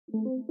Hi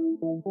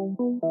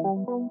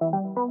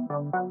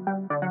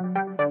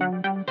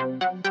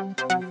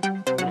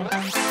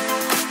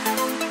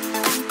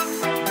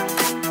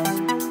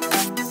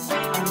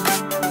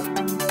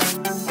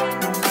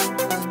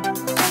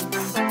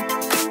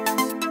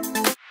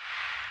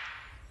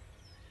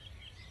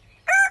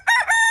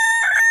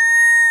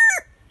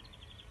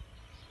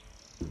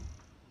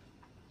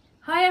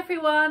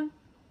everyone,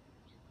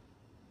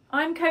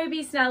 I'm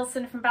Cobi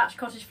Snelson from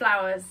Cottage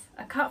Flowers,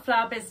 a cut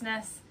flower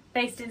business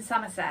based in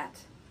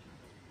Somerset.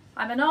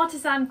 I'm an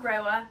artisan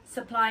grower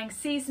supplying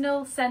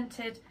seasonal,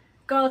 scented,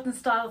 garden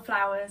style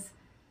flowers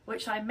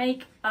which I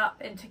make up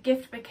into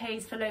gift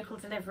bouquets for local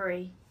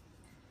delivery.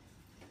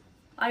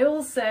 I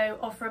also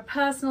offer a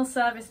personal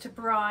service to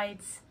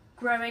brides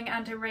growing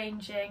and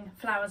arranging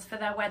flowers for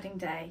their wedding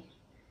day,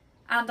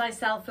 and I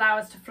sell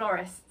flowers to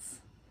florists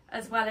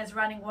as well as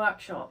running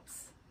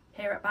workshops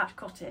here at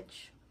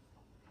Cottage.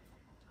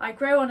 I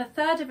grow on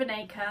 1/3 of an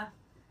acre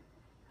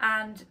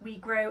and we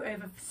grow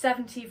over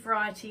 70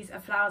 varieties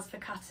of flowers for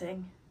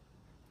cutting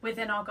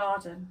within our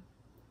garden.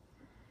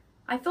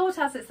 I thought,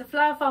 as it's the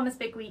Flower Farmers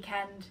Big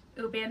Weekend,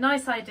 it would be a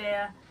nice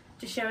idea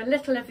to show a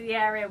little of the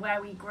area where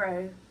we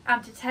grow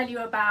and to tell you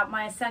about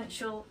my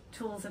essential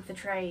tools of the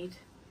trade.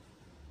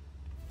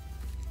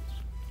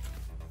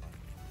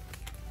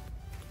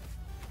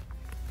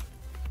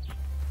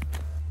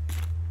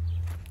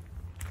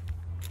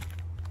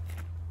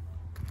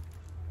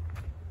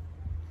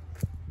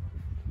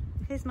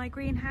 Here's my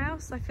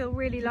greenhouse. I feel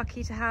really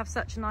lucky to have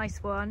such a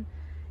nice one.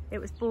 It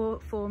was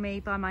bought for me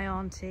by my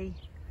auntie.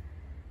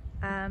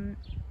 And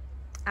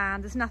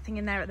there's nothing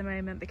in there at the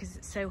moment because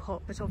it's so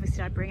hot, but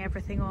obviously I bring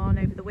everything on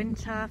over the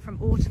winter.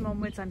 From autumn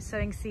onwards I'm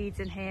sowing seeds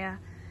in here.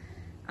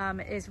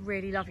 It is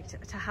really lovely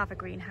to have a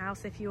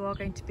greenhouse if you are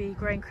going to be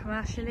growing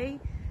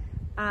commercially.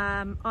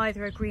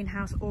 Either a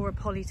greenhouse or a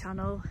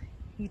polytunnel.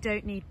 You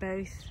don't need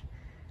both,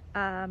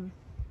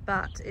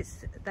 but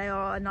they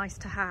are nice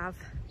to have.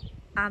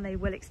 And they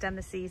will extend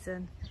the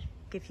season,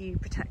 give you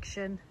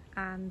protection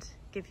and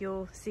give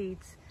your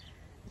seeds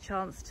a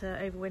chance to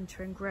overwinter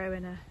and grow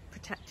in a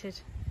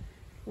protected,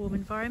 warm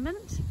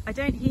environment. I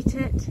don't heat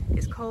it,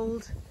 it's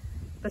cold,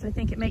 but I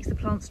think it makes the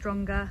plant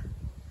stronger,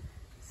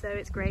 so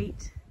it's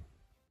great.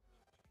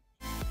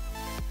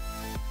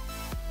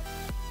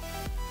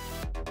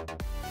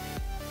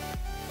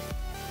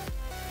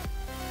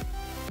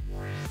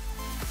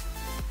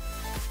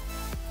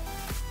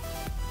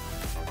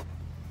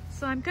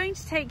 So I'm going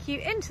to take you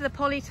into the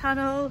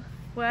polytunnel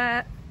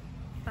where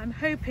I'm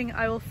hoping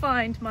I will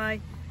find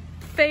my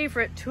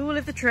favourite tool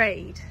of the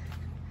trade.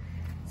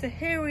 So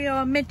here we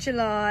are,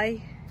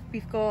 mid-July.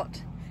 We've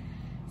got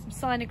some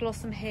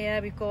Cynoglossum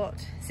here, we've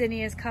got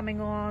zinnias coming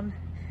on.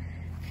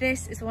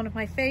 This is one of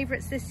my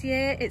favourites this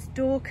year. It's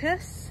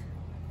Dorcas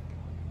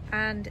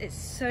and it's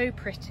so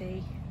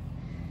pretty.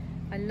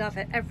 I love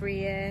it every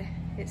year.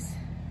 It's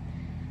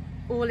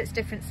all its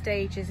different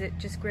stages, it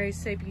just grows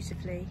so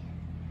beautifully.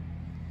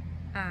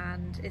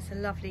 And it's a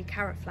lovely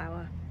carrot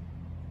flower,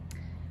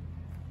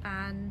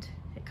 and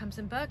it comes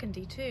in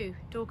burgundy too,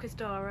 Dorcas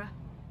Dara.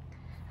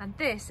 And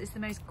this is the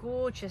most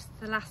gorgeous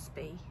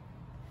Thalaspi,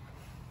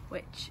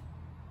 which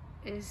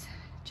is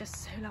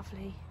just so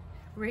lovely,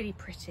 really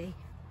pretty,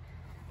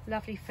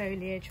 lovely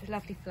foliage,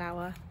 lovely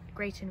flower,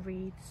 great in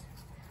wreaths.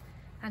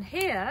 And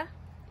here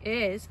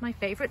is my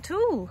favourite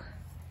tool.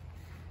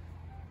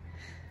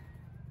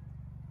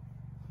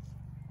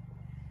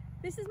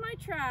 This is my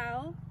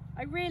trowel.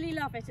 I really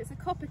love it. It's a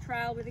copper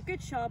trowel with a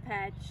good sharp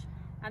edge,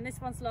 and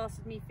this one's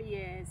lasted me for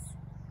years.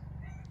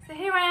 So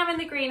here I am in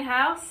the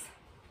greenhouse.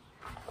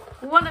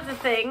 One of the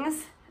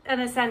things, an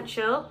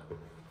essential,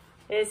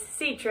 is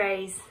seed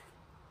trays.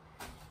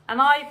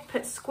 And I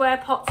put square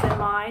pots in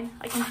mine.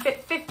 I can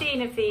fit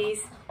 15 of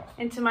these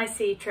into my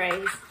seed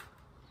trays.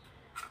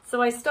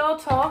 So I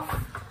start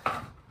off,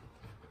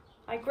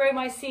 I grow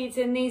my seeds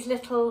in these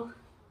little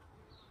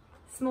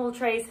small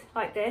trays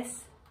like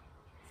this.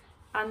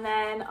 And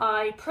then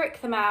I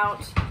prick them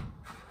out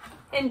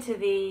into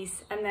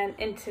these, and then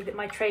into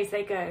my trays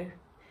they go.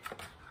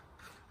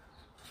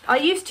 I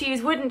used to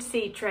use wooden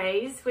seed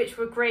trays, which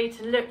were great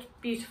and looked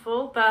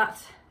beautiful,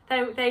 but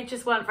they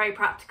just weren't very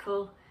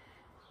practical.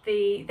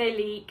 They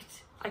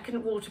leaked, I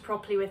couldn't water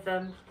properly with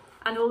them.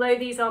 And although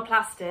these are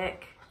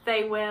plastic,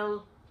 they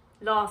will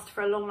last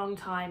for a long, long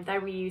time.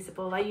 They're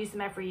reusable, I use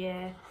them every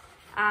year,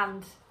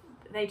 and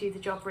they do the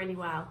job really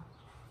well.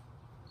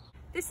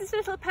 This is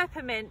little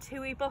Peppermint,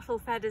 who we bottle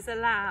fed as a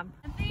lamb.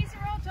 And these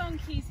are our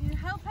donkeys who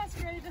help us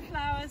grow the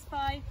flowers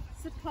by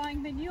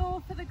supplying manure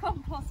for the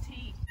compost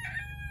heap.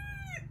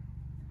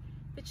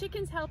 The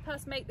chickens help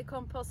us make the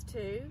compost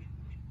too.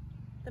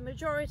 The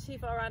majority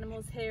of our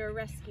animals here are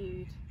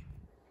rescued.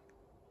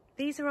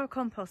 These are our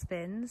compost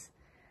bins.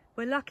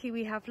 We're lucky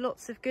we have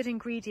lots of good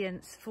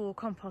ingredients for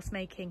compost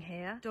making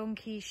here.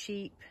 Donkey,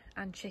 sheep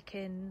and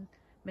chicken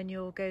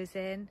manure goes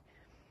in,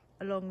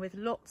 along with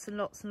lots and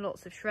lots and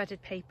lots of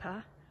shredded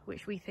paper,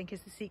 which we think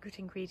is the secret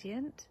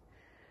ingredient,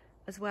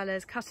 as well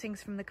as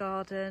cuttings from the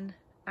garden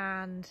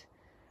and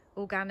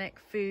organic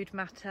food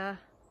matter.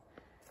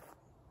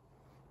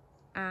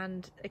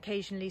 and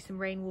occasionally some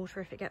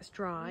rainwater if it gets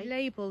dry. We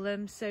label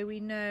them so we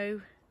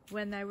know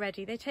when they're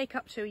ready. They take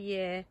up to a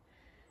year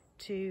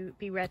to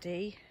be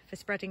ready for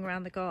spreading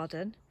around the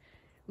garden.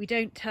 We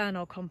don't turn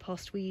our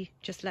compost, we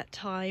just let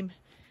thyme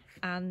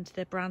and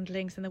the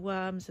brandlings and the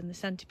worms and the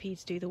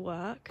centipedes do the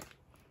work.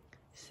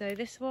 So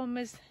this one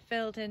was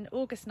filled in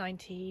August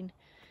 19,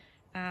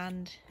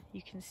 and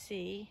you can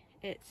see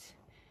it's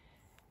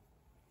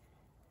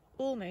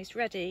almost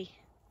ready,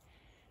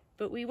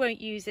 but we won't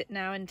use it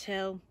now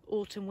until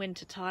autumn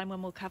winter time,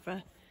 when we'll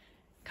cover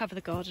the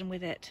garden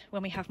with it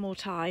when we have more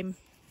time.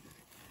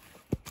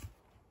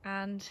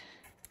 And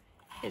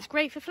it's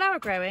great for flower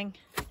growing.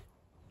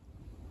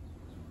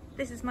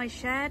 This is my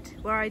shed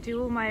where I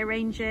do all my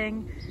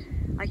arranging.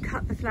 I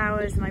cut the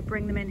flowers and I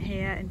bring them in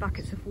here in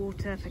buckets of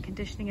water for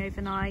conditioning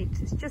overnight.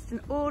 It's just an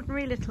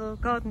ordinary little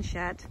garden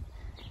shed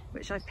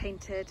which I've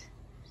painted,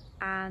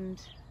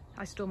 and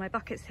I store my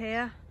buckets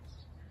here.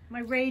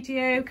 My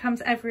radio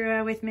comes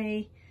everywhere with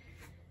me.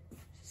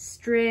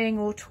 String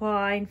or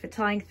twine for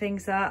tying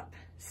things up,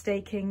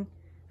 staking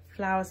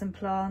flowers and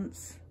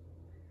plants,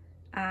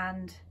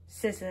 and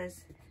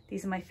scissors.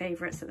 These are my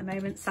favourites at the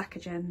moment,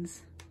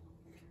 Saccagens.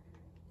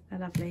 They're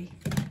lovely.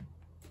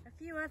 A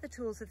few other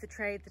tools of the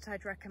trade that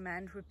I'd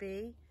recommend would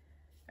be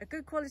a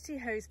good quality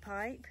hose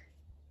pipe,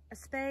 a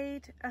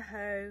spade, a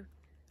hoe,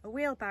 a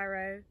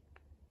wheelbarrow,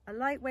 a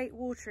lightweight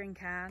watering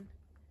can,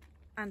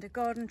 and a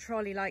garden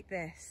trolley like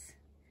this.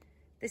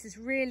 This is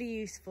really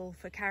useful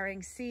for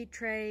carrying seed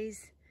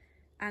trays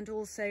and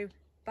also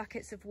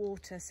buckets of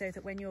water, so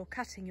that when you're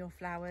cutting your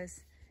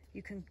flowers,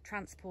 you can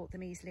transport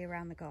them easily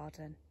around the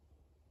garden.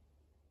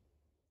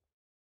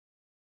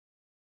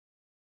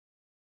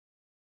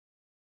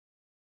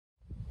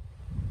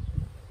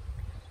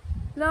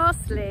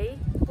 Lastly,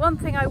 one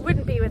thing I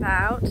wouldn't be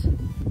without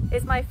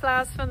is my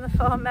Flowers from the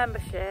Farm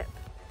membership.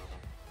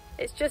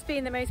 It's just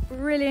been the most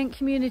brilliant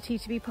community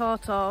to be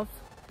part of.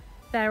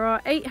 There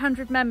are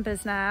 800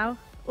 members now,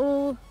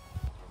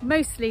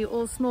 mostly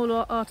all small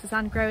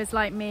artisan growers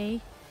like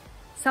me.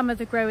 Some of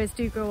the growers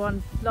do grow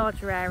on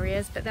larger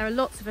areas, but there are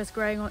lots of us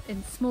growing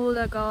in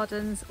smaller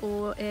gardens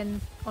or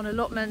on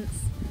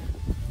allotments,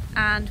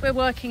 and we're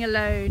working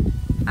alone,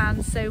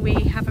 and so we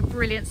have a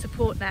brilliant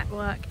support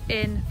network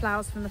in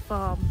Flowers from the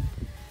Farm.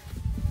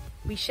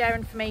 We share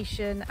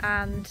information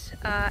and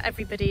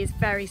everybody is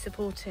very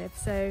supportive,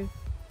 so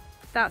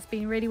that's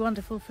been really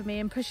wonderful for me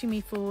and pushing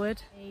me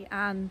forward,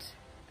 and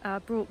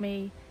brought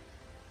me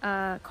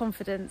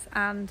confidence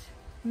and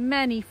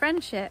many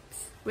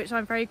friendships, which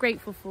I'm very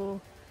grateful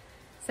for.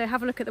 So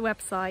have a look at the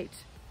website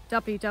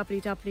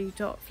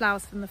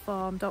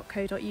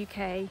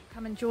www.flowersfromthefarm.co.uk.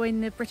 Come and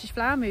join the British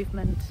flower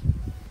movement.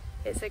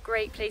 It's a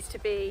great place to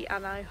be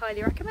and I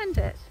highly recommend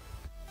it.